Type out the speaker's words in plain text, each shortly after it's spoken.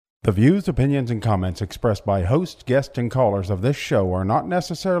The views, opinions, and comments expressed by hosts, guests, and callers of this show are not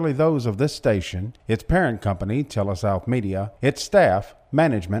necessarily those of this station, its parent company, Telesouth Media, its staff,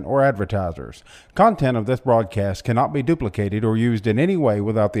 management, or advertisers. Content of this broadcast cannot be duplicated or used in any way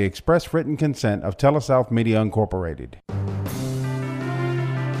without the express written consent of Telesouth Media Incorporated.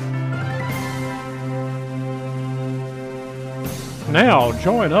 Now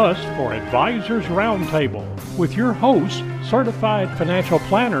join us for Advisors Roundtable with your hosts, Certified Financial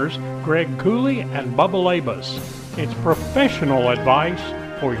Planners Greg Cooley and Bubba Labus. It's professional advice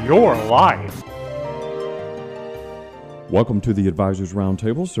for your life. Welcome to the Advisors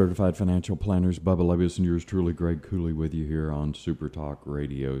Roundtable. Certified Financial Planners Bubba Labus and yours truly, Greg Cooley, with you here on Super Talk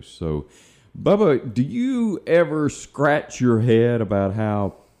Radio. So, Bubba, do you ever scratch your head about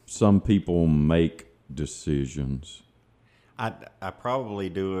how some people make decisions? I probably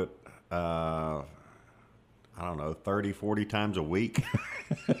do it, I don't know, 30, 40 times a week.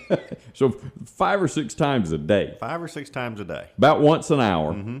 So 5 or 6 times a day. 5 or 6 times a day. About once an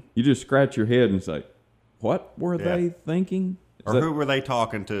hour. Mm-hmm. You just scratch your head and say, what were they thinking? Who were they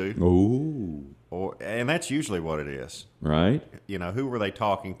talking to? Oh. And that's usually what it is. Right. You know, who were they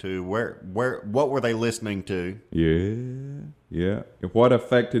talking to? What were they listening to? Yeah. What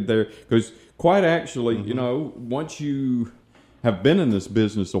affected their... Because quite actually, you know, once you have been in this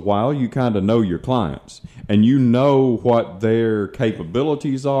business a while, you kind of know your clients. And you know what their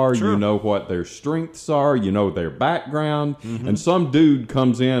capabilities are. Sure. You know what their strengths are. You know their background. Mm-hmm. And some dude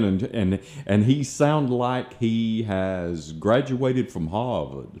comes in and he sounds like he has graduated from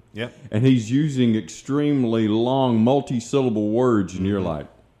Harvard. Yep. And he's using extremely long multi-syllable words. And you're like,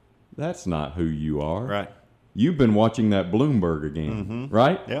 that's not who you are. Right. You've been watching that Bloomberg again,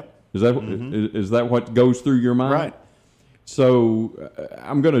 right? Yep. Is that what goes through your mind? Right. So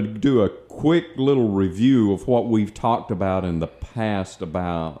I'm going to do a quick little review of what we've talked about in the past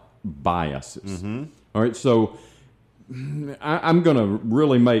about biases. Mm-hmm. All right, so I'm going to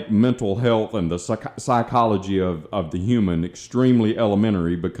really make mental health and the psychology of the human extremely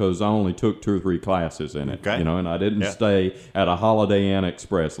elementary because I only took 2 or 3 classes in it, you know, and I didn't stay at a Holiday Inn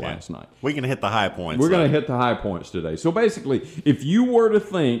Express last night. We can hit the high points. We're going to hit the high points today. So basically, if you were to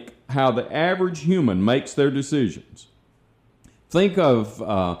think how the average human makes their decisions, think of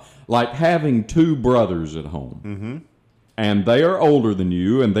like having 2 brothers at home. Mm-hmm. And they are older than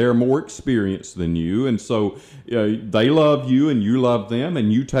you, and they're more experienced than you, and so they love you, and you love them,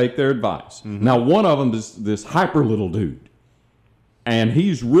 and you take their advice. Mm-hmm. Now, one of them is this hyper little dude, and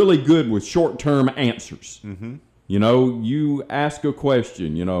he's really good with short-term answers. Mm-hmm. You know, you ask a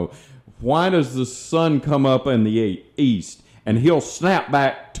question, you know, why does the sun come up in the east? And he'll snap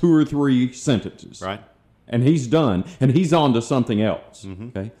back 2 or 3 sentences. Right. And he's done, and he's on to something else.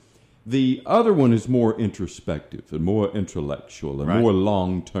 Mm-hmm. Okay. The other one is more introspective and more intellectual and more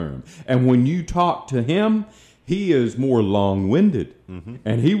long-term. And when you talk to him, he is more long-winded. Mm-hmm.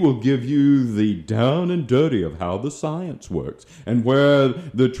 And he will give you the down and dirty of how the science works and where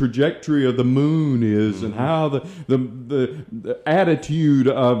the trajectory of the moon is and how the attitude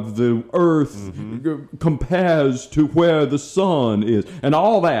of the earth compares to where the sun is and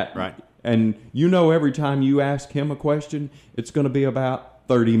all that. Right. And you know every time you ask him a question, it's going to be about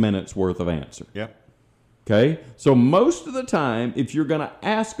 30 minutes worth of answer. Yep. Okay? So most of the time, if you're going to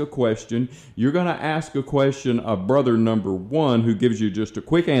ask a question, you're going to ask a question of brother number 1 who gives you just a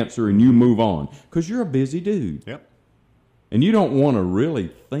quick answer and you move on. Because you're a busy dude. Yep. And you don't want to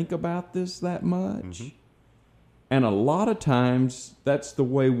really think about this that much. Mm-hmm. And a lot of times, that's the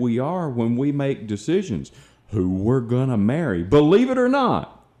way we are when we make decisions. Who we're going to marry. Believe it or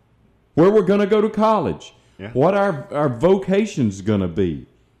not. Where we're going to go to college. Yeah. What our vocation's going to be.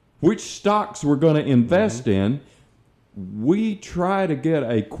 Which stocks we're going to invest in. We try to get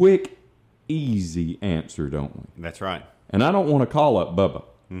a quick, easy answer, don't we? That's right. And I don't want to call up Bubba.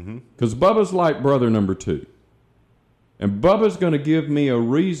 Because Bubba's like brother number 2. And Bubba's going to give me a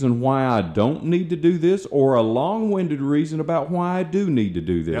reason why I don't need to do this or a long-winded reason about why I do need to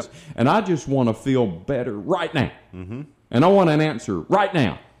do this. Yep. And I just want to feel better right now. Mm-hmm. And I want an answer right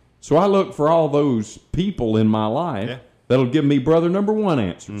now. So I look for all those people in my life that'll give me brother number 1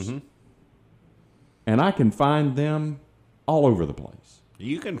 answers. Mm-hmm. And I can find them all over the place.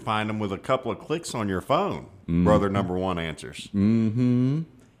 You can find them with a couple of clicks on your phone. Mm-hmm. Brother number 1 answers. Mm-hmm.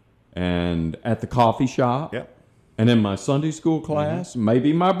 And at the coffee shop. Yep. And in my Sunday school class,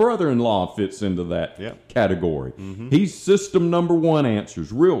 maybe my brother-in-law fits into that category. Mm-hmm. He's system number 1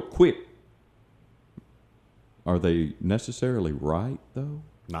 answers real quick. Are they necessarily right, though?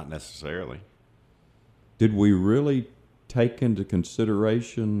 Not necessarily. Did we really take into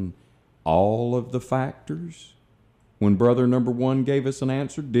consideration all of the factors? when brother number one gave us an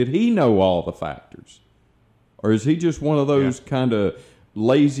answer? Did he know all the factors? Or is he just one of those kind of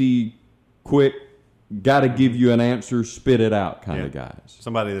lazy, quick, got to give you an answer, spit it out kind of guys?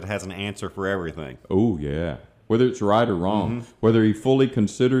 Somebody that has an answer for everything. Oh, yeah. Whether it's right or wrong, whether he fully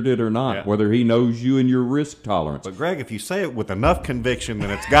considered it or not, whether he knows you and your risk tolerance. But, Greg, if you say it with enough conviction, then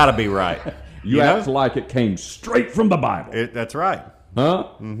it's got to be right. You act like it came straight from the Bible. That's right. Huh?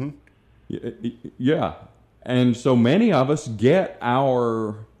 Mm-hmm. Yeah. And so many of us get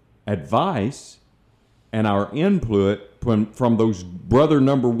our advice and our input from those brother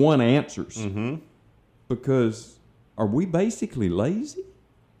number one answers. Mm-hmm. Because are we basically lazy?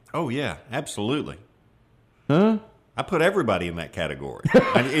 Oh, yeah, absolutely. Huh? I put everybody in that category.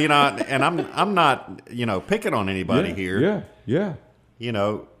 and I'm not, picking on anybody here. Yeah.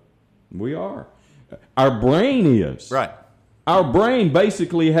 We are. Our brain is. Right. Our brain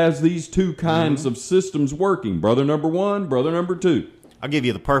basically has these two kinds of systems working. Brother number one, brother number two. I'll give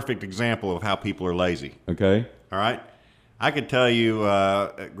you the perfect example of how people are lazy. Okay. All right. I could tell you,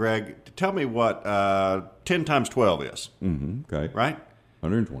 Greg, tell me what 10 times 12 is. Mm-hmm. Okay. Right?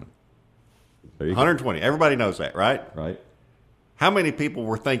 120. 120. Everybody knows that, right? Right. How many people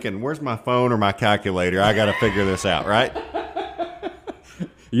were thinking, where's my phone or my calculator? I got to figure this out, right?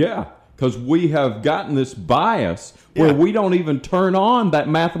 Yeah, because we have gotten this bias where we don't even turn on that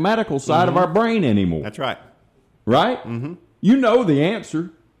mathematical side of our brain anymore. That's right. Right? Mm-hmm. You know the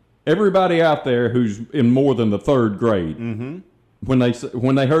answer. Everybody out there who's in more than the third grade, when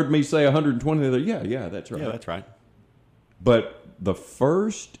they heard me say 120, they're yeah, that's right. Yeah, that's right. But the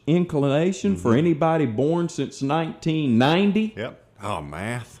first inclination for anybody born since 1990. Yep. Oh,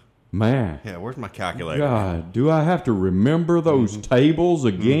 math. Yeah, where's my calculator? God, do I have to remember those tables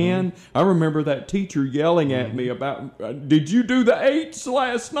again? I remember that teacher yelling at me about, did you do the 8s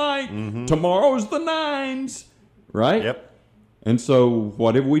last night? Tomorrow's the 9s. Right? Yep. And so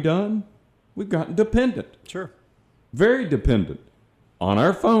what have we done? We've gotten dependent. Sure. Very dependent on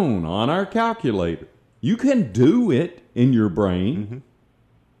our phone, on our calculator. You can do it in your brain.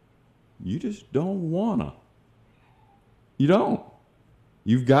 You just don't wanna. You don't.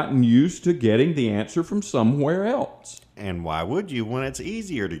 You've gotten used to getting the answer from somewhere else. And why would you when it's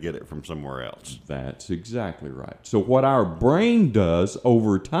easier to get it from somewhere else? That's exactly right. So what our brain does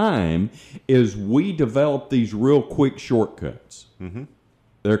over time is we develop these real quick shortcuts.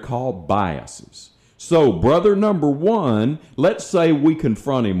 They're called biases. So brother number one, let's say we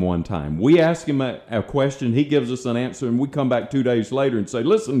confront him one time. We ask him a question, he gives us an answer, and we come back 2 days later and say,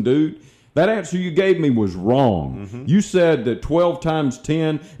 listen, dude, that answer you gave me was wrong. You said that 12 times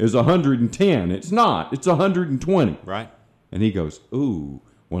 10 is 110. It's not. It's 120. Right. And he goes, ooh,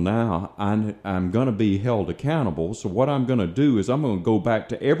 well, now I'm going to be held accountable. So what I'm going to do is I'm going to go back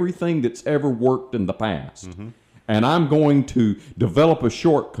to everything that's ever worked in the past. And I'm going to develop a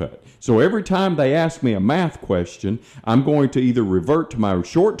shortcut. So every time they ask me a math question, I'm going to either revert to my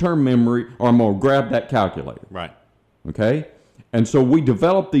short-term memory or I'm going to grab that calculator. Right. Okay? And so we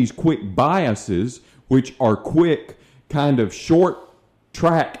develop these quick biases, which are quick, kind of short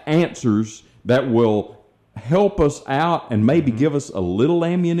track answers that will help us out and maybe give us a little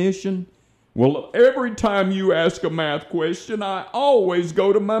ammunition. Well, every time you ask a math question, I always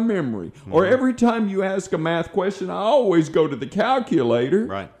go to my memory. Or every time you ask a math question, I always go to the calculator.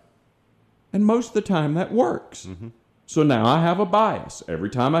 Right. And most of the time that works. So now I have a bias. Every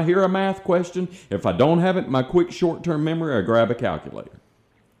time I hear a math question, if I don't have it in my quick short-term memory, I grab a calculator.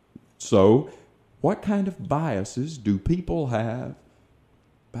 So what kind of biases do people have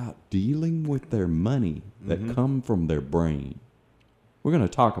about dealing with their money that come from their brain? We're going to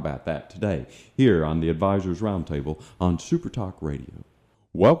talk about that today here on the Advisors Roundtable on Super Talk Radio.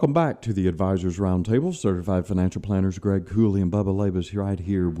 Welcome back to the Advisors Roundtable. Certified financial planners Greg Cooley and Bubba Labus right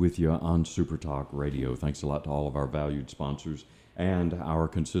here with you on Super Talk Radio. Thanks a lot to all of our valued sponsors and our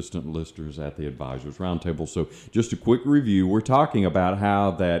consistent listeners at the Advisors Roundtable. So just a quick review. We're talking about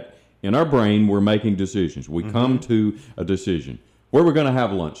how that in our brain we're making decisions. We come to a decision. Where we're going to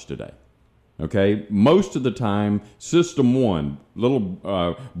have lunch today. Okay, most of the time, system one,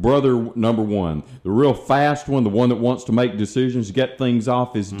 little brother number one, the real fast one, the one that wants to make decisions, get things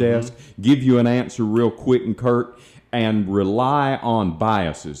off his desk, give you an answer real quick and curt, and rely on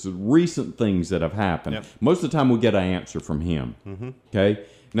biases, the recent things that have happened. Yep. Most of the time, we get an answer from him. Okay,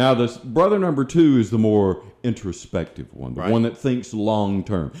 now this brother number two is the more introspective one, the one that thinks long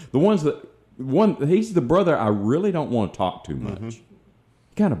term. He's the brother I really don't want to talk to much.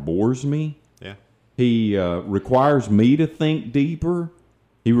 He kind of bores me. Yeah. He requires me to think deeper.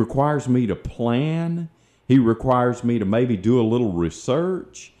 He requires me to plan. He requires me to maybe do a little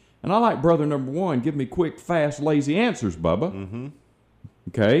research. And I like brother number one. Give me quick, fast, lazy answers, Bubba. Mm-hmm.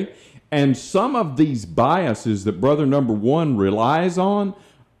 Okay? And some of these biases that brother number one relies on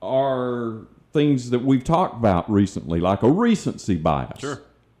are things that we've talked about recently, like a recency bias. Sure.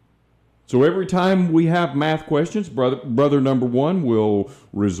 So every time we have math questions, brother number one will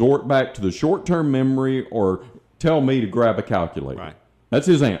resort back to the short-term memory or tell me to grab a calculator. Right. That's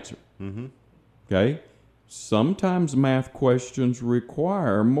his answer. Mm-hmm. Okay? Sometimes math questions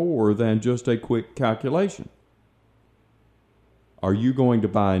require more than just a quick calculation. Are you going to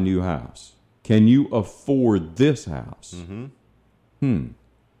buy a new house? Can you afford this house?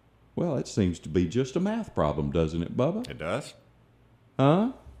 Well, it seems to be just a math problem, doesn't it, Bubba? It does.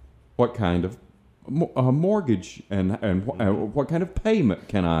 Huh? What kind of mortgage and what kind of payment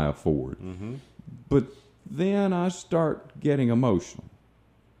can I afford? But then I start getting emotional.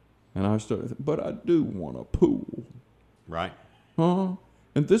 And I start, but I do want a pool. Right. Huh?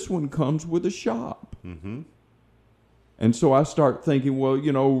 And this one comes with a shop. And so I start thinking, well,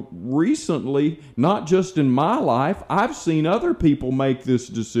 you know, recently, not just in my life, I've seen other people make this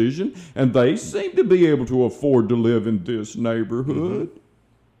decision, and they seem to be able to afford to live in this neighborhood.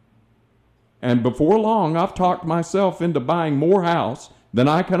 And before long, I've talked myself into buying more house than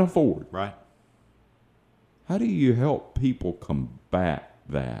I can afford. Right. How do you help people combat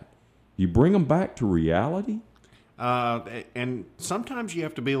that? You bring them back to reality? And sometimes you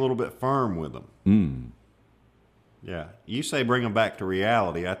have to be a little bit firm with them. Yeah. You say bring them back to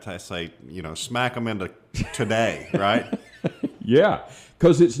reality. I say, you know, smack them into today, right? Yeah,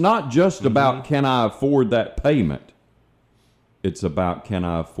 because it's not just about can I afford that payment. It's about can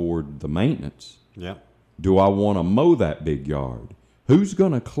I afford the maintenance. Yeah. Do I want to mow that big yard? Who's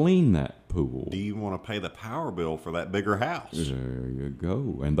going to clean that pool? Do you want to pay the power bill for that bigger house? There you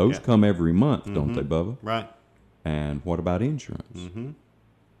go. And those come every month, don't they, Bubba? Right. And what about insurance?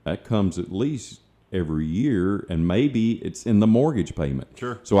 That comes at least every year, and maybe it's in the mortgage payment.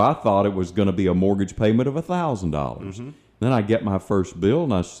 Sure. So I thought it was going to be a mortgage payment of $1,000. Then I get my first bill,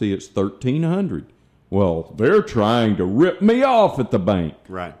 and I see it's $1,300. Well, they're trying to rip me off at the bank.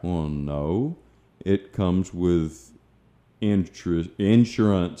 Right. Well, no. It comes with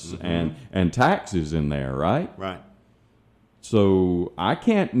insurance and taxes in there, right? Right. So I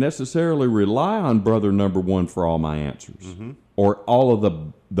can't necessarily rely on brother number one for all my answers or all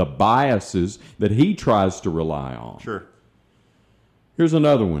of the biases that he tries to rely on. Sure. Here's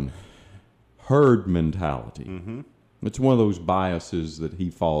another one. Herd mentality. It's one of those biases that he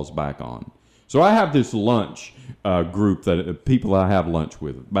falls back on. So I have this lunch group that people I have lunch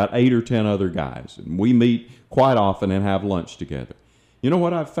with, about 8 or 10 other guys, and we meet quite often and have lunch together. You know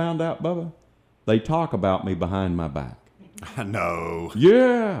what I've found out, Bubba? They talk about me behind my back. No.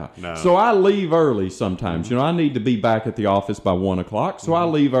 Yeah. No. So I leave early sometimes. You know, I need to be back at the office by 1 o'clock, so I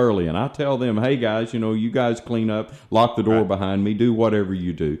leave early, and I tell them, hey, guys, you know, you guys clean up, lock the door behind me, do whatever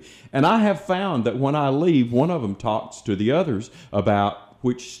you do. And I have found that when I leave, one of them talks to the others about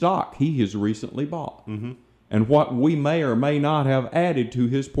which stock he has recently bought and what we may or may not have added to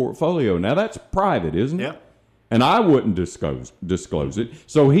his portfolio. Now, that's private, isn't it? Yep. And I wouldn't disclose it.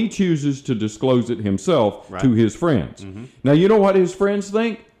 So he chooses to disclose it himself to his friends. Now, you know what his friends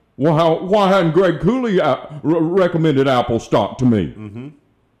think? Well, why hadn't Greg Cooley recommended Apple stock to me?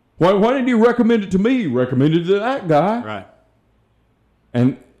 Why didn't he recommend it to me? He recommended it to that guy. Right.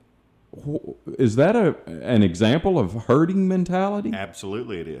 And is that an example of herding mentality?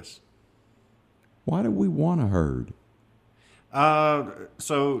 Absolutely it is. Why do we want to herd?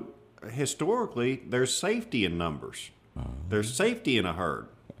 So historically, there's safety in numbers. There's safety in a herd,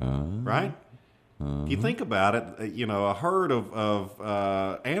 right? If you think about it, you know, a herd of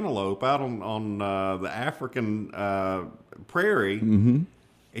antelope out on the African prairie,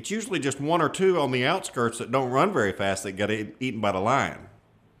 it's usually just 1 or 2 on the outskirts that don't run very fast that get eaten by the lion.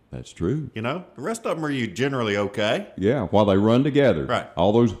 That's true. You know, the rest of them are generally okay. Yeah, while they run together. Right.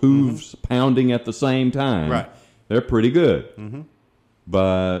 All those hooves pounding at the same time. Right. They're pretty good.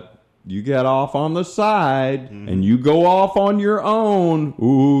 But you get off on the side and you go off on your own,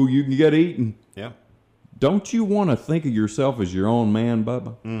 ooh, you can get eaten. Yeah. Don't you want to think of yourself as your own man,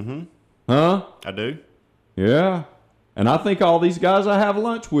 Bubba? Huh? I do. Yeah. And I think all these guys I have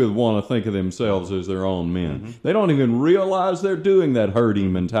lunch with want to think of themselves as their own men. They don't even realize they're doing that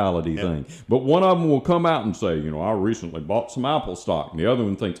herding mentality thing. But one of them will come out and say, you know, I recently bought some Apple stock. And the other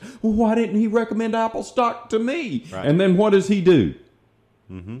one thinks, well, why didn't he recommend Apple stock to me? Right. And then what does he do?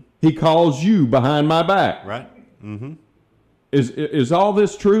 He calls you behind my back. Right. Is all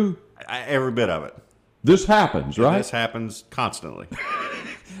this true? Every bit of it. This happens, right? This happens constantly.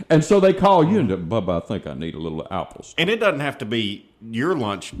 And so they call you and Bubba, I think I need a little apple stuff. And it doesn't have to be your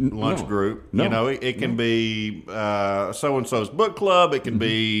lunch group. No. You know, it can be so and so's book club. It can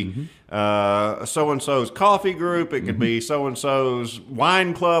be so and so's coffee group. It can be so and so's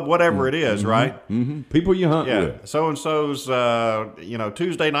wine club. Whatever it is, right? Mm-hmm. People you hunt with. So and so's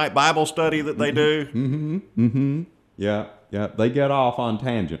Tuesday night Bible study that they do. Yeah. They get off on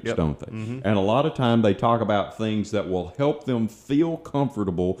tangents, don't they? And a lot of time they talk about things that will help them feel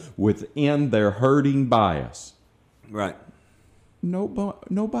comfortable within their herding bias. Right.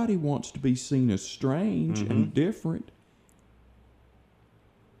 Nobody wants to be seen as strange and different.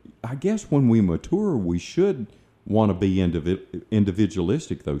 I guess when we mature, we should want to be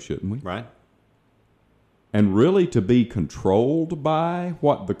individualistic, though, shouldn't we? Right. And really to be controlled by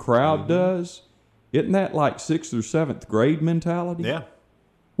what the crowd does. Isn't that like 6th or 7th grade mentality? Yeah.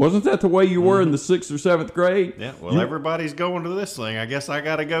 Wasn't that the way you were in the 6th or 7th grade? Yeah. Well, everybody's going to this thing. I guess I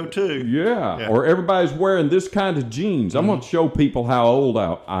got to go too. Yeah. Or everybody's wearing this kind of jeans. I'm going to show people how old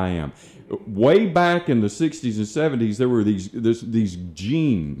I am. Way back in the 60s and 70s, there were these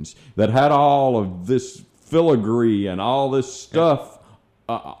jeans that had all of this filigree and all this stuff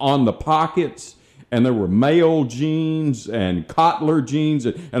on the pockets. And there were male jeans and Kotler jeans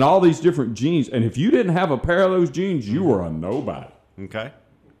and all these different jeans. And if you didn't have a pair of those jeans, you were a nobody. Okay.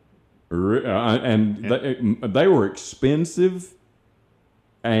 And they were expensive.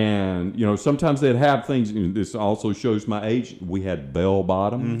 And, sometimes they'd have things. This also shows my age. We had bell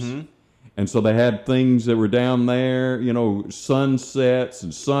bottoms. And so they had things that were down there, sunsets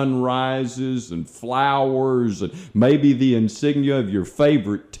and sunrises and flowers and maybe the insignia of your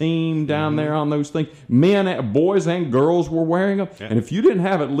favorite team down there on those things. Boys and girls were wearing them. Yeah. And if you didn't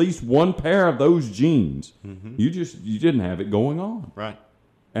have at least one pair of those jeans, you didn't have it going on. Right.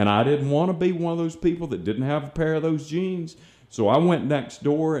 And I didn't want to be one of those people that didn't have a pair of those jeans. So I went next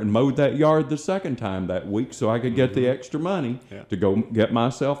door and mowed that yard the second time that week so I could get the extra money to go get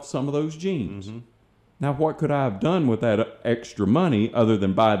myself some of those jeans. Now, what could I have done with that extra money other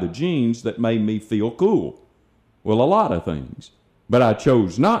than buy the jeans that made me feel cool? Well, a lot of things. But I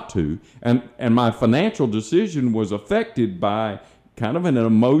chose not to, and my financial decision was affected by kind of an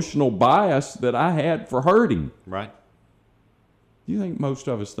emotional bias that I had for hurting. Right. Do you think most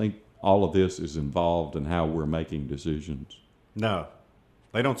of us think all of this is involved in how we're making decisions? No,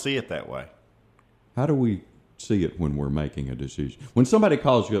 they don't see it that way. How do we see it when we're making a decision? When somebody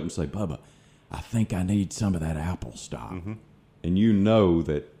calls you up and say, Bubba, I think I need some of that Apple stock. And you know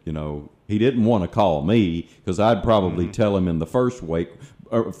that, he didn't want to call me because I'd probably tell him in the first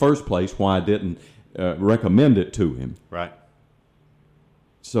place why I didn't recommend it to him. Right.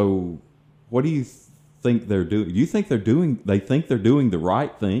 So what do you think they're doing? Do you think they think they're doing the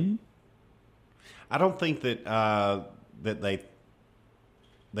right thing? I don't think that that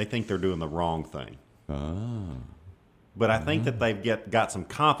they think they're doing the wrong thing. But I think that they've got some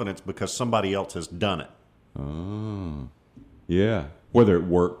confidence because somebody else has done it. Yeah. Whether it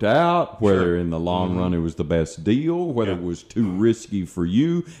worked out, whether in the long run it was the best deal, whether it was too risky for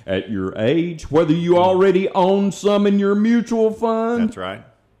you at your age, whether you already own some in your mutual fund. That's right.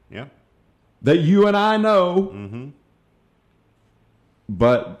 Yeah. That you and I know.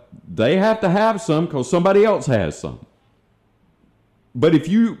 But they have to have some because somebody else has some. But if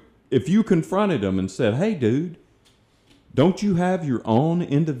you confronted them and said, hey, dude, don't you have your own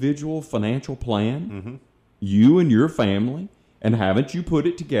individual financial plan? You and your family? And haven't you put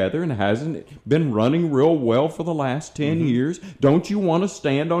it together and hasn't it been running real well for the last 10 years? Don't you want to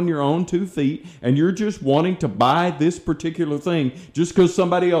stand on your own 2 feet and you're just wanting to buy this particular thing just because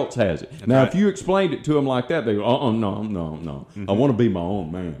somebody else has it? Now, if you explained it to them like that, they go, no. I want to be my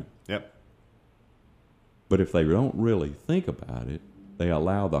own man. Yep. But if they don't really think about it, they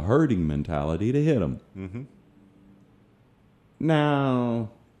allow the herding mentality to hit them. Now,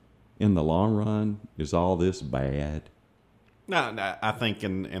 in the long run, is all this bad? No, I think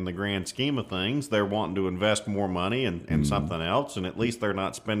in the grand scheme of things, they're wanting to invest more money in something else, and at least they're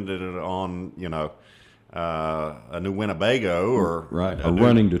not spending it on, a new Winnebago or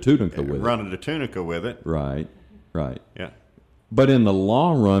running to Tunica with it. Running to Tunica with it. Right. Yeah. But in the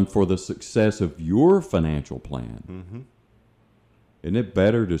long run, for the success of your financial plan, isn't it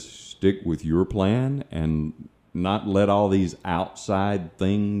better to stick with your plan and not let all these outside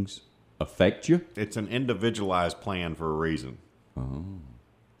things affect you? It's an individualized plan for a reason.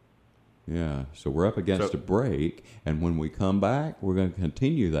 Yeah. So we're up against a break, and when we come back, we're going to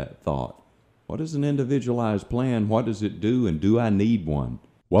continue that thought. What is an individualized plan? What does it do? And do I need one?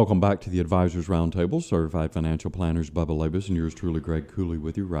 Welcome back to the Advisors Roundtable. Certified Financial Planners Bubba Labus and yours truly, Greg Cooley,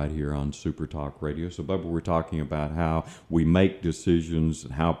 with you right here on Super Talk Radio. So, Bubba, we're talking about how we make decisions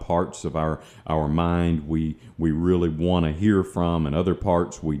and how parts of our mind we really want to hear from and other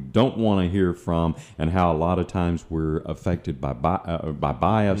parts we don't want to hear from, and how a lot of times we're affected by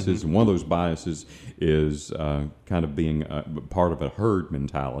biases. And one of those biases is kind of being part of a herd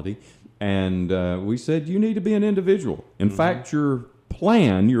mentality. And we said you need to be an individual. In fact, your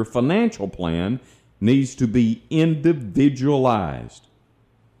financial plan needs to be individualized.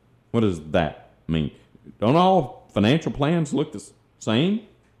 What does that mean? Don't all financial plans look the same?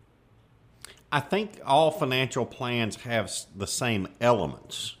 I think all financial plans have the same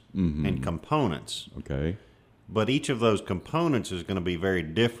elements and components. Okay. But each of those components is going to be very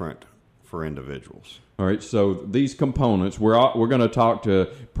different for individuals. All right, so these components, we're going to talk to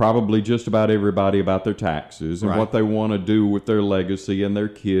probably just about everybody about their taxes and Right. what they want to do with their legacy and their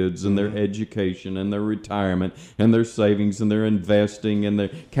kids and their education and their retirement and their savings and their investing and their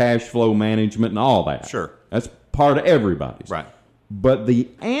cash flow management and all that. Sure. That's part of everybody's. Right. But the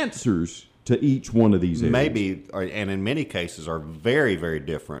answers to each one of these areas, Maybe, and in many cases, are very, very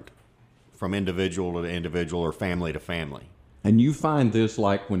different from individual to individual or family to family. and you find this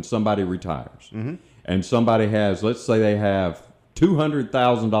like when somebody retires and somebody has, let's say they have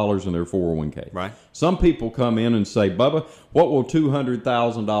 $200,000 in their 401k. Right. Some people come in and say, Bubba, what will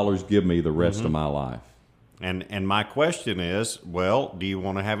 $200,000 give me the rest of my life? And my question is, well, do you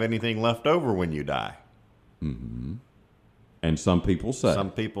want to have anything left over when you die? And some people say,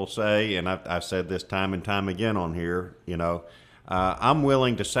 Some people say, and I've said this time and time again on here, I'm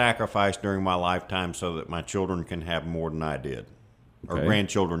willing to sacrifice during my lifetime so that my children can have more than I did, or Okay.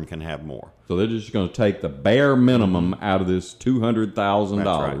 grandchildren can have more. so they're just going to take the bare minimum out of this $200,000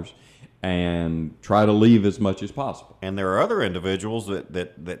 That's right. and try to leave as much as possible. And there are other individuals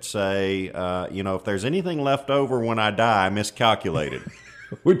that say, if there's anything left over when I die, I miscalculated.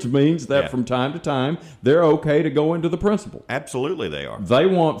 Which means that Yeah. from time to time, they're okay to go into the principal. Absolutely they are. They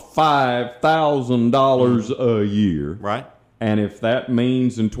want $5,000 a year. Right? And if that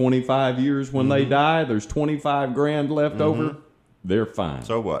means in 25 years when they die, there's 25 grand left over, they're fine.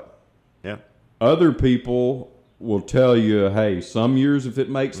 So what? Yeah. Other people will tell you, hey, some years if it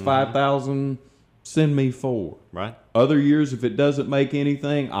makes 5,000, send me 4. Right? Other years if it doesn't make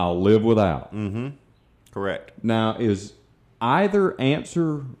anything, I'll live without. Correct. Now, is either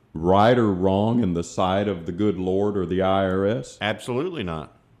answer right or wrong in the sight of the good Lord or the IRS? Absolutely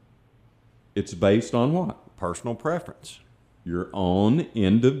not. It's based on what? Personal preference. Your own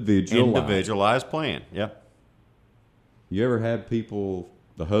Individualized plan. Yep. You ever had people,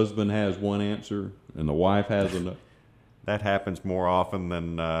 the husband has one answer and the wife has another? That happens more often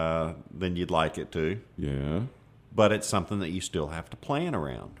than you'd like it to. Yeah. But it's something that you still have to plan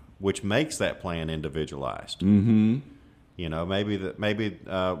around, which makes that plan individualized. Maybe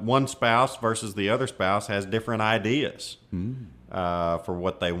one spouse versus the other spouse has different ideas for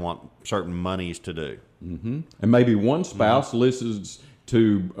what they want certain monies to do. And maybe one spouse listens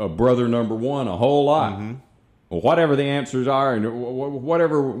to brother number one a whole lot. Well, whatever the answers are and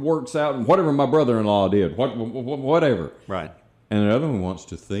whatever works out and whatever my brother-in-law did, whatever. Right. And the other one wants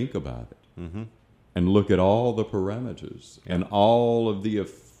to think about it and look at all the parameters and all of the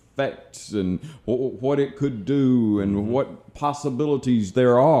effects and what it could do and what possibilities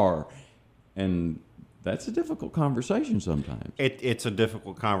there are. And that's a difficult conversation sometimes. It's a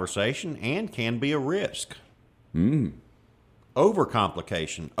difficult conversation and can be a risk.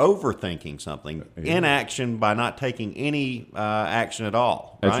 Overcomplication, overthinking something, inaction by not taking any action at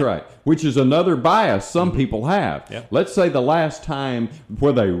all. That's right. Which is another bias some people have. Yep. Let's say the last time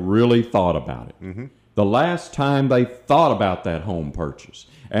where they really thought about it. The last time they thought about that home purchase.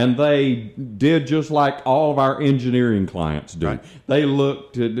 And they did just like all of our engineering clients do. Right. They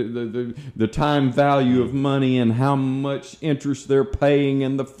looked at the time value of money and how much interest they're paying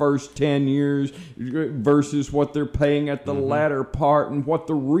in the first 10 years versus what they're paying at the latter part and what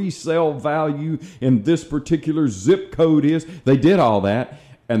the resale value in this particular zip code is. They did all that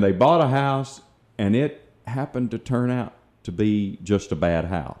and they bought a house and it happened to turn out to be just a bad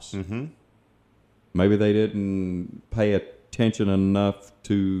house. Maybe they didn't pay attention enough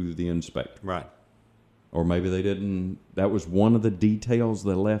to the inspector. Right. Or maybe they didn't, that was one of the details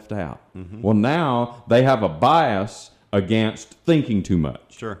they left out. Well, now they have a bias against thinking too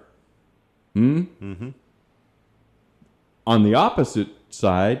much. Sure. On the opposite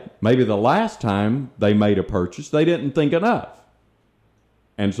side, maybe the last time they made a purchase, they didn't think enough.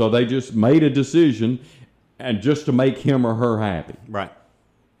 And so they just made a decision and just to make him or her happy. Right.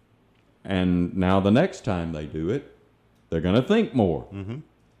 And now the next time they do it, they're going to think more.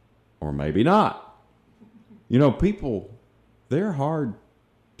 or maybe not. You know, people, they're hard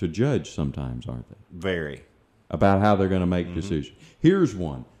to judge sometimes, aren't they? Very. About how they're going to make decisions. Here's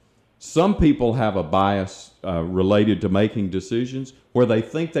one. Some people have a bias related to making decisions where they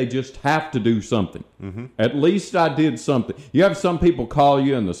think they just have to do something. At least I did something. You have some people call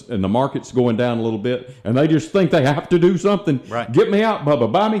you and the market's going down a little bit, and they just think they have to do something. Right. Get me out,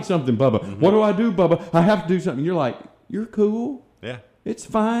 Bubba. Buy me something, Bubba. What do I do, Bubba? I have to do something. You're like, you're cool. Yeah. It's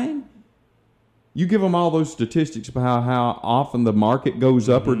fine. You give them all those statistics about how often the market goes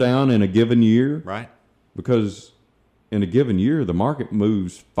up or down in a given year. Right. Because in a given year, the market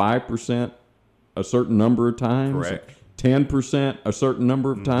moves 5% a certain number of times. Correct. 10% a certain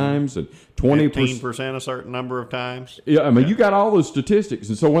number of times, and 20%. 15% a certain number of times. Yeah, I mean, you got all those statistics.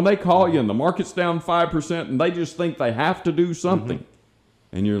 And so when they call you and the market's down 5% and they just think they have to do something,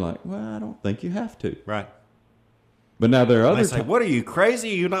 and you're like, well, I don't think you have to. Right. But now there are They other say, times. what are you,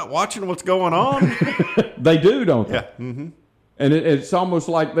 crazy? Are you not watching what's going on? They do, don't they? Yeah. Mm-hmm. And it's almost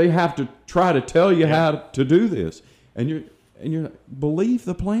like they have to try to tell you how to do this. And you're like, believe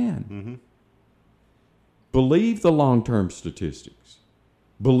the plan. Believe the long-term statistics.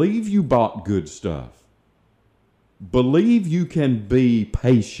 Believe you bought good stuff. Believe you can be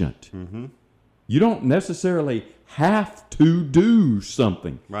patient. You don't necessarily have to do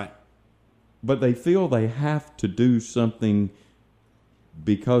something. Right. But they feel they have to do something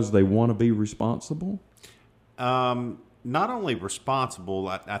because they want to be responsible. Not only responsible,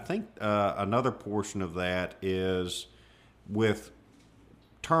 I think another portion of that is with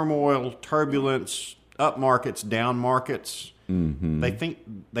turmoil, turbulence, up markets, down markets. They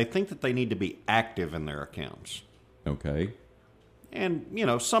think that they need to be active in their accounts. Okay. And, you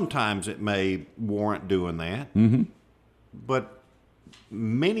know, sometimes it may warrant doing that. But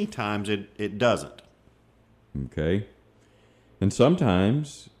many times it doesn't. Okay. And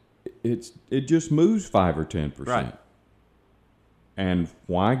sometimes it just moves 5 or 10%. Right. And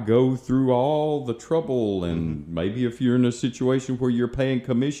why go through all the trouble? And maybe if you're in a situation where you're paying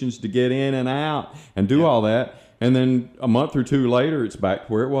commissions to get in and out and do all that, and then a month or two later, it's back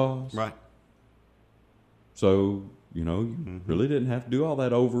where it was. Right. So, you know, you really didn't have to do all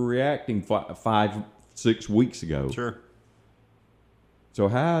that overreacting 5-6 weeks ago. Sure. So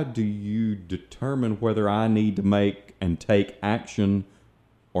how do you determine whether I need to make and take action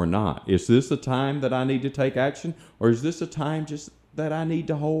or not? Is this a time that I need to take action, or is this a time just that I need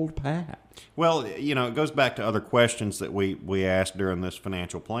to hold pat? Well, you know, it goes back to other questions that we asked during this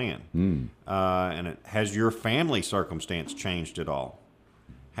financial plan. And has your family circumstance changed at all?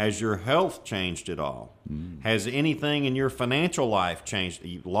 Has your health changed at all? Has anything in your financial life changed?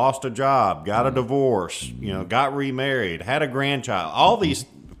 You lost a job, got a divorce, you know, got remarried, had a grandchild. All these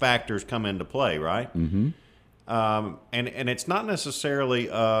factors come into play, right? And it's not necessarily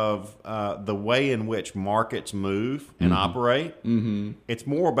of the way in which markets move and operate. It's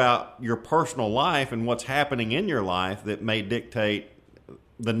more about your personal life and what's happening in your life that may dictate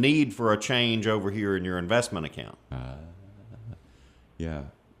the need for a change over here in your investment account. Yeah.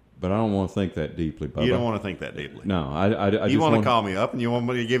 But I don't want to think that deeply, Bubba. You don't want to think that deeply. No, I You just want to call me up and you want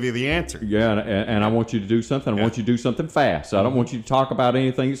me to give you the answer. Yeah, and I want you to do something. I want you to do something fast. I don't want you to talk about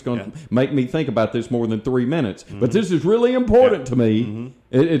anything that's going to make me think about this more than 3 minutes. But this is really important to me.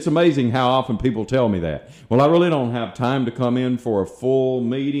 It's amazing how often people tell me that. Well, I really don't have time to come in for a full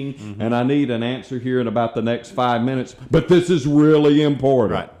meeting, and I need an answer here in about the next 5 minutes. But this is really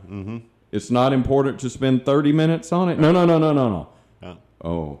important. Right. It's not important to spend 30 minutes on it? No.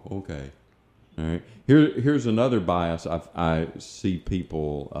 Oh, okay. All right. Here's another bias I see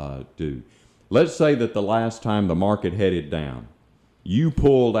people do. Let's say that the last time the market headed down, you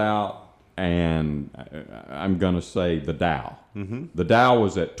pulled out, and I'm going to say the Dow. The Dow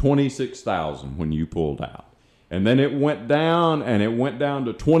was at 26,000 when you pulled out. And then it went down, and it went down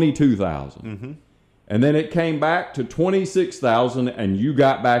to 22,000. And then it came back to 26,000, and you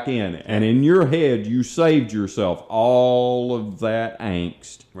got back in. And in your head, you saved yourself all of that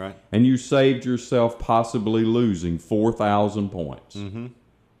angst. Right. And you saved yourself possibly losing 4,000 points.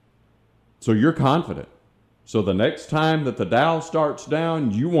 So you're confident. So the next time that the Dow starts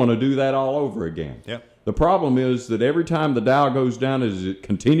down, you want to do that all over again. Yep. The problem is that every time the Dow goes down, does it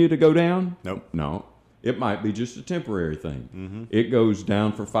continue to go down? Nope. No. It might be just a temporary thing. It goes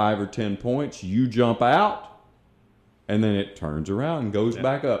down for 5 or 10 points. You jump out, and then it turns around and goes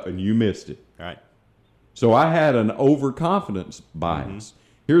back up, and you missed it. Right. So I had an overconfidence bias.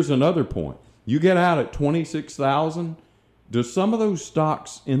 Here's another point. You get out at 26,000. Do some of those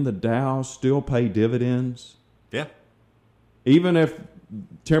stocks in the Dow still pay dividends? Yeah. Even if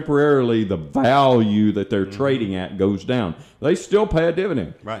temporarily the value that they're trading at goes down, they still pay a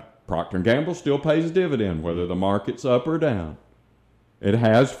dividend. Right. Procter & Gamble still pays a dividend, whether the market's up or down. It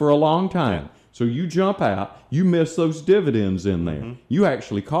has for a long time. So you jump out, you miss those dividends in there. You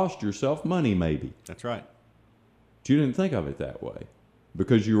actually cost yourself money, maybe. That's right. But you didn't think of it that way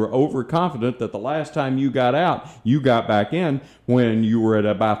because you were overconfident that the last time you got out, you got back in when you were at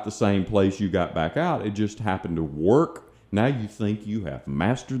about the same place you got back out. It just happened to work. Now you think you have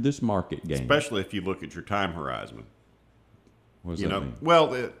mastered this market game. Especially if you look at your time horizon. What does that mean?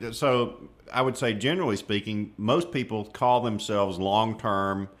 Well, so I would say, generally speaking, most people call themselves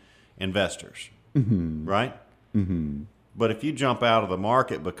long-term investors, right? But if you jump out of the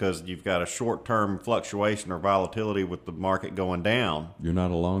market because you've got a short-term fluctuation or volatility with the market going down, You're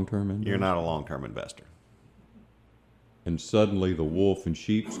not a long-term investor? you're not a long-term investor. And suddenly the wolf in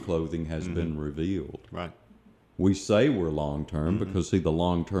sheep's clothing has been revealed. Right. We say we're long-term because, see, the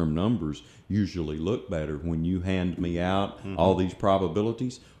long-term numbers usually look better when you hand me out all these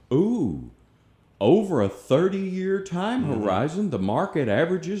probabilities. Ooh, over a 30-year time horizon, the market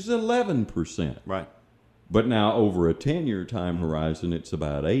averages 11%. Right. But now over a 10-year time horizon, it's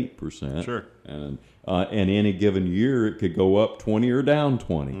about 8%. Sure. And any given year, it could go up 20 or down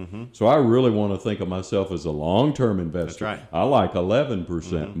 20. So I really want to think of myself as a long-term investor. That's right. I like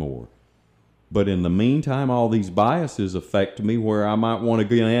 11% more. But in the meantime, all these biases affect me where I might want to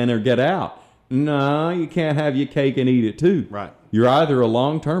get in or get out. No, you can't have your cake and eat it too. Right. You're either a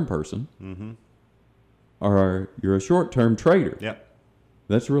long-term person or you're a short-term trader. Yep.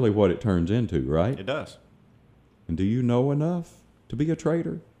 That's really what it turns into, right? It does. And do you know enough to be a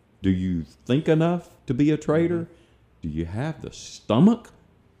trader? Do you think enough to be a trader? Do you have the stomach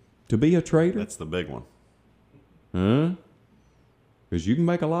to be a trader? That's the big one. Huh? Because you can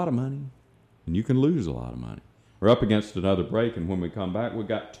make a lot of money and you can lose a lot of money. We're up against another break, and when we come back, we've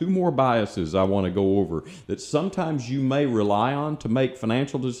got two more biases I want to go over that sometimes you may rely on to make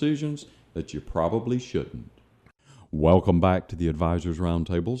financial decisions that you probably shouldn't. Welcome back to the Advisors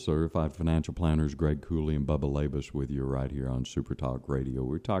Roundtable. Certified financial planners Greg Cooley and Bubba Labus with you right here on Super Talk Radio.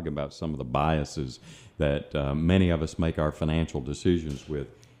 We're talking about some of the biases that many of us make our financial decisions with.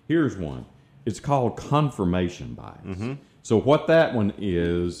 Here's one. It's called confirmation bias. So what that one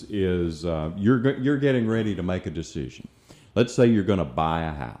is you're getting ready to make a decision. Let's say you're going to buy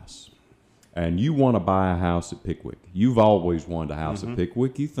a house. And you want to buy a house at Pickwick. You've always wanted a house at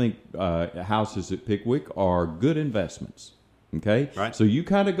Pickwick. You think houses at Pickwick are good investments. Okay? Right. So you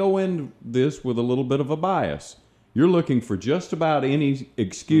kind of go in this with a little bit of a bias. You're looking for just about any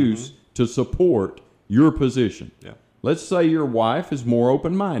excuse to support your position. Yeah. Let's say your wife is more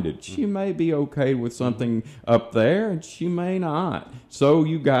open-minded. She may be okay with something up there, and she may not. So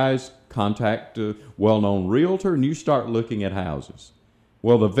you guys contact a well-known realtor, and you start looking at houses.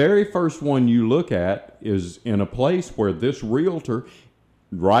 Well, the very first one you look at is in a place where this realtor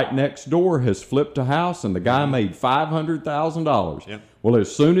right next door has flipped a house and the guy made $500,000. Yep. Well,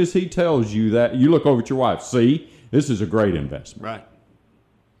 as soon as he tells you that, you look over at your wife, see, this is a great investment. Right.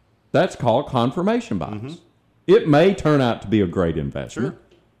 That's called confirmation bias. It may turn out to be a great investment.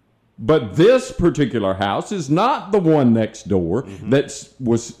 Sure. But this particular house is not the one next door that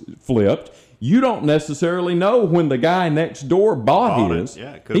was flipped. You don't necessarily know when the guy next door bought his.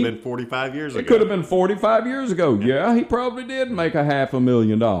 Yeah, it could have been 45 years ago. It could have been 45 years ago. Yeah, he probably did make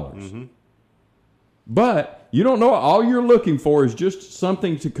 $500,000. But you don't know. All you're looking for is just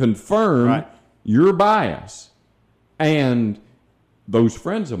something to confirm your bias. And those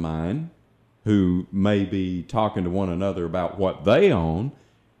friends of mine who may be talking to one another about what they own,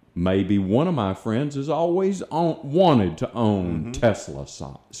 maybe one of my friends has always wanted to own Tesla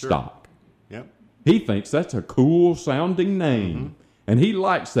stock. Yep. He thinks that's a cool sounding name. And he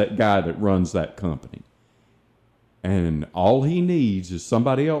likes that guy that runs that company. And all he needs is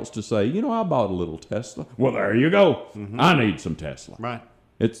somebody else to say, you know, I bought a little Tesla. Well, there you go. I need some Tesla. Right.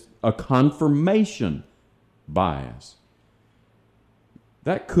 It's a confirmation bias.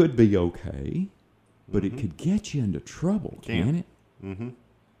 That could be okay, but it could get you into trouble, can it?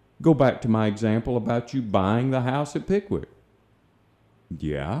 Go back to my example about you buying the house at Pickwick.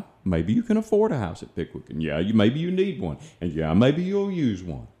 Yeah, maybe you can afford a house at Pickwick. And yeah, maybe you need one. And yeah, maybe you'll use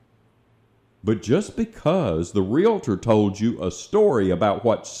one. But just because the realtor told you a story about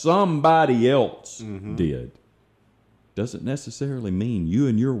what somebody else did doesn't necessarily mean you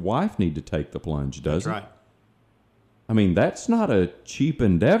and your wife need to take the plunge, does it? That's right. I mean, that's not a cheap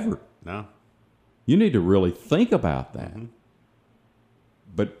endeavor. No. You need to really think about that.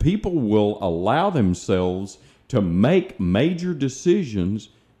 But people will allow themselves to make major decisions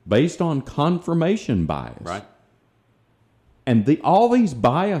based on confirmation bias. Right. And all these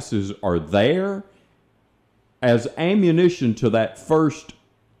biases are there as ammunition to that first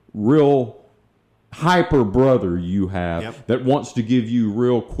real hyper brother you have Yep. that wants to give you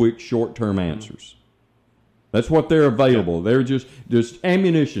real quick short-term answers. That's what they're available. Yep. They're just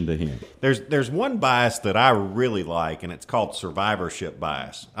ammunition to him. There's one bias that I really like, and it's called survivorship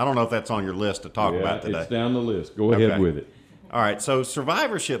bias. I don't know if that's on your list to talk about today. It's down the list. Go ahead Okay. with it. All right, so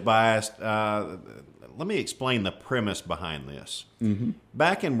survivorship bias, let me explain the premise behind this. Mm-hmm.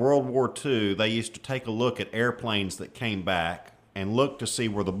 Back in World War II, they used to take a look at airplanes that came back and look to see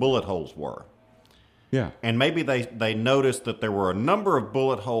where the bullet holes were. Yeah. And maybe they noticed that there were a number of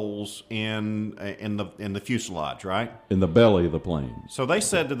bullet holes in the fuselage, right? In the belly of the plane. So they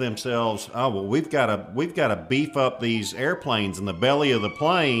said to themselves, "Oh well, we've got to beef up these airplanes in the belly of the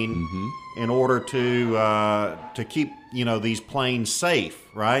plane in order to keep these planes safe,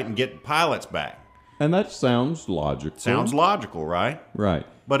 right, and get pilots back." And that sounds logical. Sounds logical, right? Right.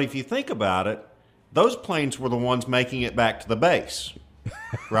 But if you think about it, those planes were the ones making it back to the base,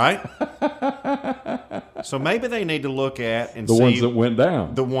 right? So maybe they need to look at and The see ones that went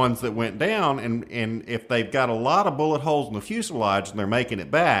down. the ones that went down, and if they've got a lot of bullet holes in the fuselage and they're making it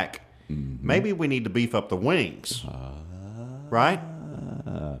back, maybe we need to beef up the wings, right?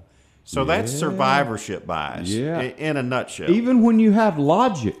 So that's survivorship bias in a nutshell. Even when you have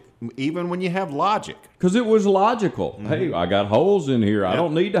logic. Even when you have logic. Because it was logical. Hey, I got holes in here. I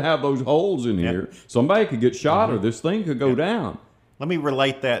don't need to have those holes in here. Somebody could get shot or this thing could go down. Let me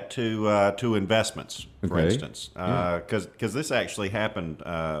relate that to investments, for Okay. instance, because this actually happened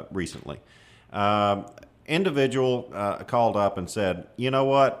recently. Individual called up and said, "You know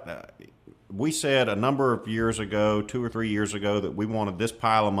what? We said a number of years ago, 2 or 3 years ago, that we wanted this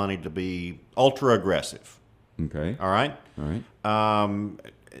pile of money to be ultra aggressive. Okay. All right, All right.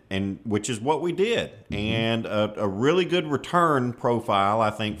 and which is what we did, and a really good return profile, I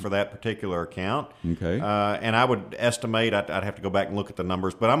think, for that particular account. Okay. And I would estimate, I'd have to go back and look at the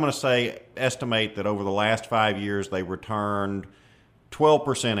numbers, but I'm going to estimate that over the last 5 years they returned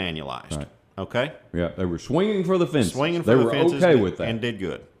 12% annualized. Right. Okay, Yeah, they were swinging for the fences. swinging for they the were fences, okay with that. and did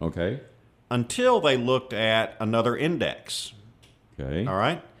good Okay. until they looked at another index. Okay. All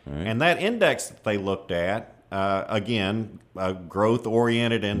right, All right. and that index that they looked at. Again, a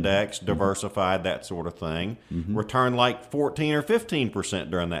growth-oriented index, diversified, that sort of thing, returned like 14 or 15%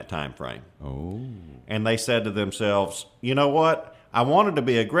 during that time frame. Oh. And they said to themselves, "You know what? I wanted to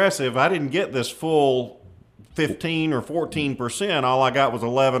be aggressive. I didn't get this full 15 or 14%. All I got was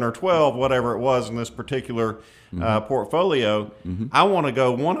 11 or 12, whatever it was in this particular portfolio. I want to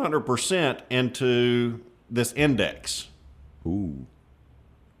go 100% into this index." Ooh.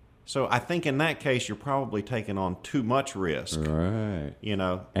 So I think in that case, you're probably taking on too much risk. All right.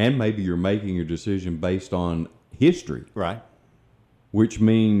 And maybe you're making your decision based on history, right, which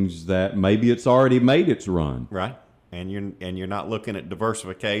means that maybe it's already made its run. right, and you're not looking at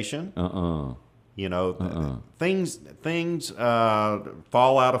diversification. Things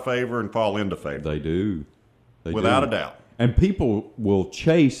fall out of favor and fall into favor They do. They without do. a doubt. And people will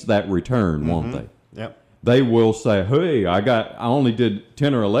chase that return, won't they? Yep. They will say, "Hey, I only did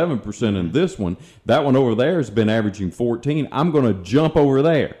 10 or 11% in this one. That one over there has been averaging 14. I'm going to jump over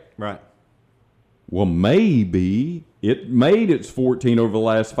there." Right. Well, maybe it made its 14 over the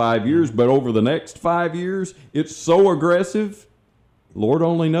last 5 years, but over the next 5 years, it's so aggressive, Lord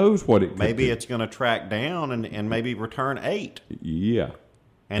only knows what it could Maybe do. it's going to track down and maybe return 8. Yeah.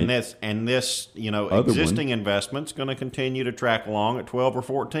 And this Other existing investment's going to continue to track along at 12 or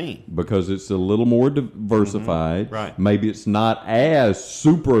 14. Because it's a little more diversified. Right. Maybe it's not as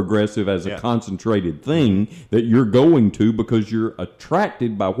super aggressive as Yeah. a concentrated thing that you're going to because you're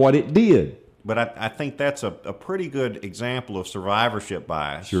attracted by what it did. But I think that's a pretty good example of survivorship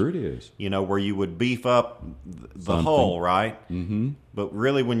bias. Sure it is. Where you would beef up the Something. hull, right? Mm-hmm. But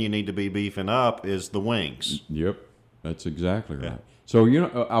really when you need to be beefing up is the wings. Yep. That's exactly right. Yeah. So,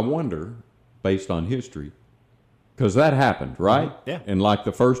 I wonder, based on history, because that happened, right? Yeah. In like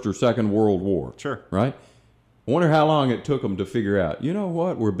the First or Second World War. Sure. Right? I wonder how long it took them to figure out, you know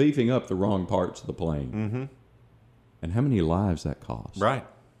what, we're beefing up the wrong parts of the plane. Mm-hmm. And how many lives that cost. Right.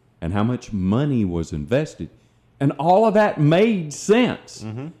 And how much money was invested. And all of that made sense.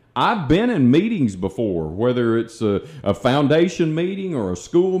 Mm-hmm. I've been in meetings before, whether it's a foundation meeting or a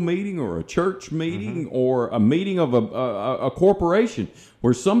school meeting or a church meeting or a meeting of a corporation,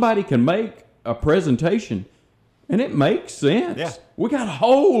 where somebody can make a presentation and it makes sense. Yeah. We got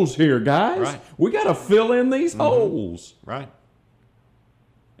holes here, guys. Right. We got to fill in these holes. Right.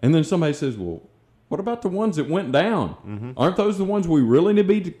 And then somebody says, well, what about the ones that went down? Aren't those the ones we really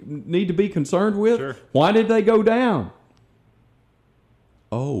need to be concerned with? Sure. Why did they go down?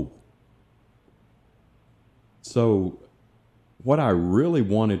 Oh. So what I really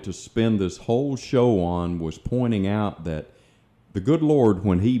wanted to spend this whole show on was pointing out that the good Lord,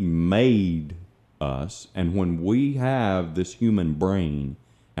 when He made us, and when we have this human brain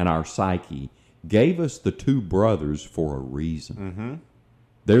and our psyche, gave us the two brothers for a reason. Mm-hmm.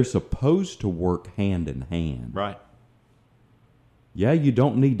 They're supposed to work hand in hand. Right. Yeah, you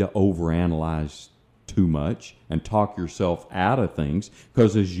don't need to overanalyze too much and talk yourself out of things,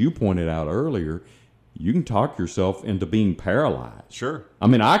 because as you pointed out earlier, you can talk yourself into being paralyzed. Sure. I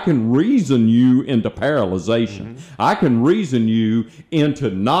mean, I can reason you into paralyzation. Mm-hmm. I can reason you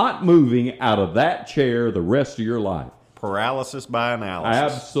into not moving out of that chair the rest of your life. Paralysis by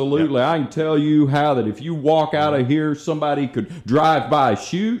analysis. Absolutely. Yep. I can tell you how that if you walk out of here, somebody could drive by,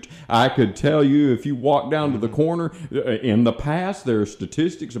 shoot. I could tell you if you walk down to the corner. In the past, there are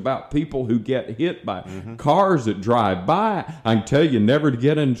statistics about people who get hit by cars that drive by. I can tell you never to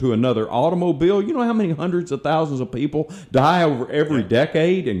get into another automobile. You know how many hundreds of thousands of people die over every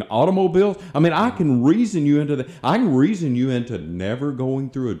decade in automobiles? I mean, I can reason you into I can reason you into never going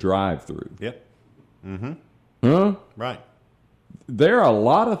through a drive-through. Yep. Mm-hmm. Huh? Right. There are a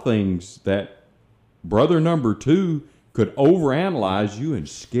lot of things that brother number two could overanalyze you and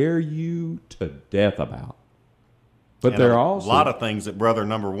scare you to death about. But there are also a lot of things that brother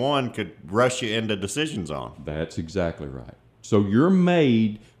number one could rush you into decisions on. That's exactly right. So you're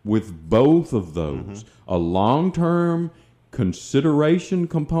made with both of those, a long-term consideration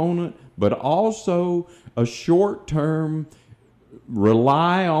component, but also a short-term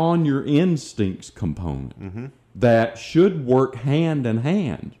rely on your instincts component that should work hand in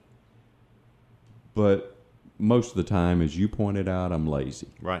hand. But most of the time, as you pointed out, I'm lazy.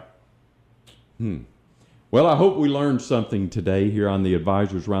 Right. Well, I hope we learned something today here on the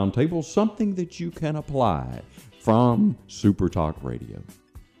Advisors Roundtable, something that you can apply from Super Talk Radio.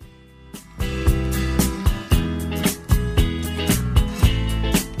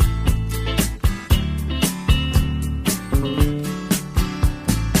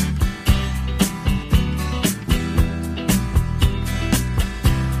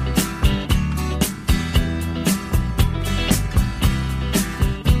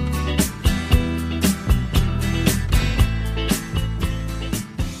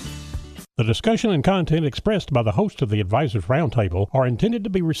 The discussion and content expressed by the host of the Advisors Roundtable are intended to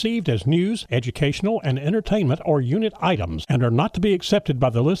be received as news, educational, and entertainment or unit items and are not to be accepted by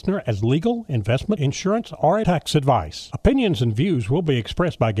the listener as legal, investment, insurance, or tax advice. Opinions and views will be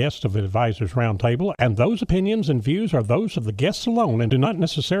expressed by guests of the Advisors Roundtable, and those opinions and views are those of the guests alone and do not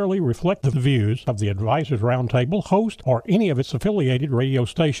necessarily reflect the views of the Advisors Roundtable, host, or any of its affiliated radio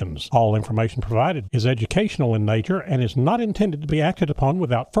stations. All information provided is educational in nature and is not intended to be acted upon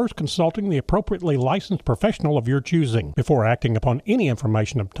without first consulting the appropriately licensed professional of your choosing. Before acting upon any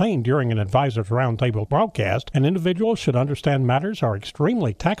information obtained during an Advisors Roundtable broadcast, an individual should understand matters are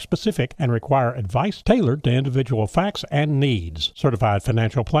extremely tax-specific and require advice tailored to individual facts and needs. Certified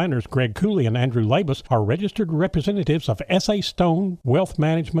financial planners Greg Cooley and Andrew Labus are registered representatives of S.A. Stone Wealth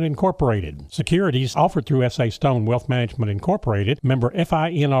Management Incorporated. Securities offered through S.A. Stone Wealth Management Incorporated, member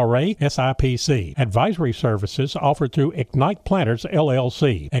FINRA SIPC. Advisory services offered through Ignite Planners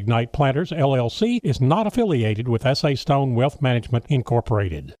LLC. Ignite Planners LLC is not affiliated with S.A. Stone Wealth Management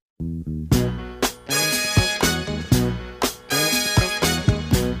Incorporated.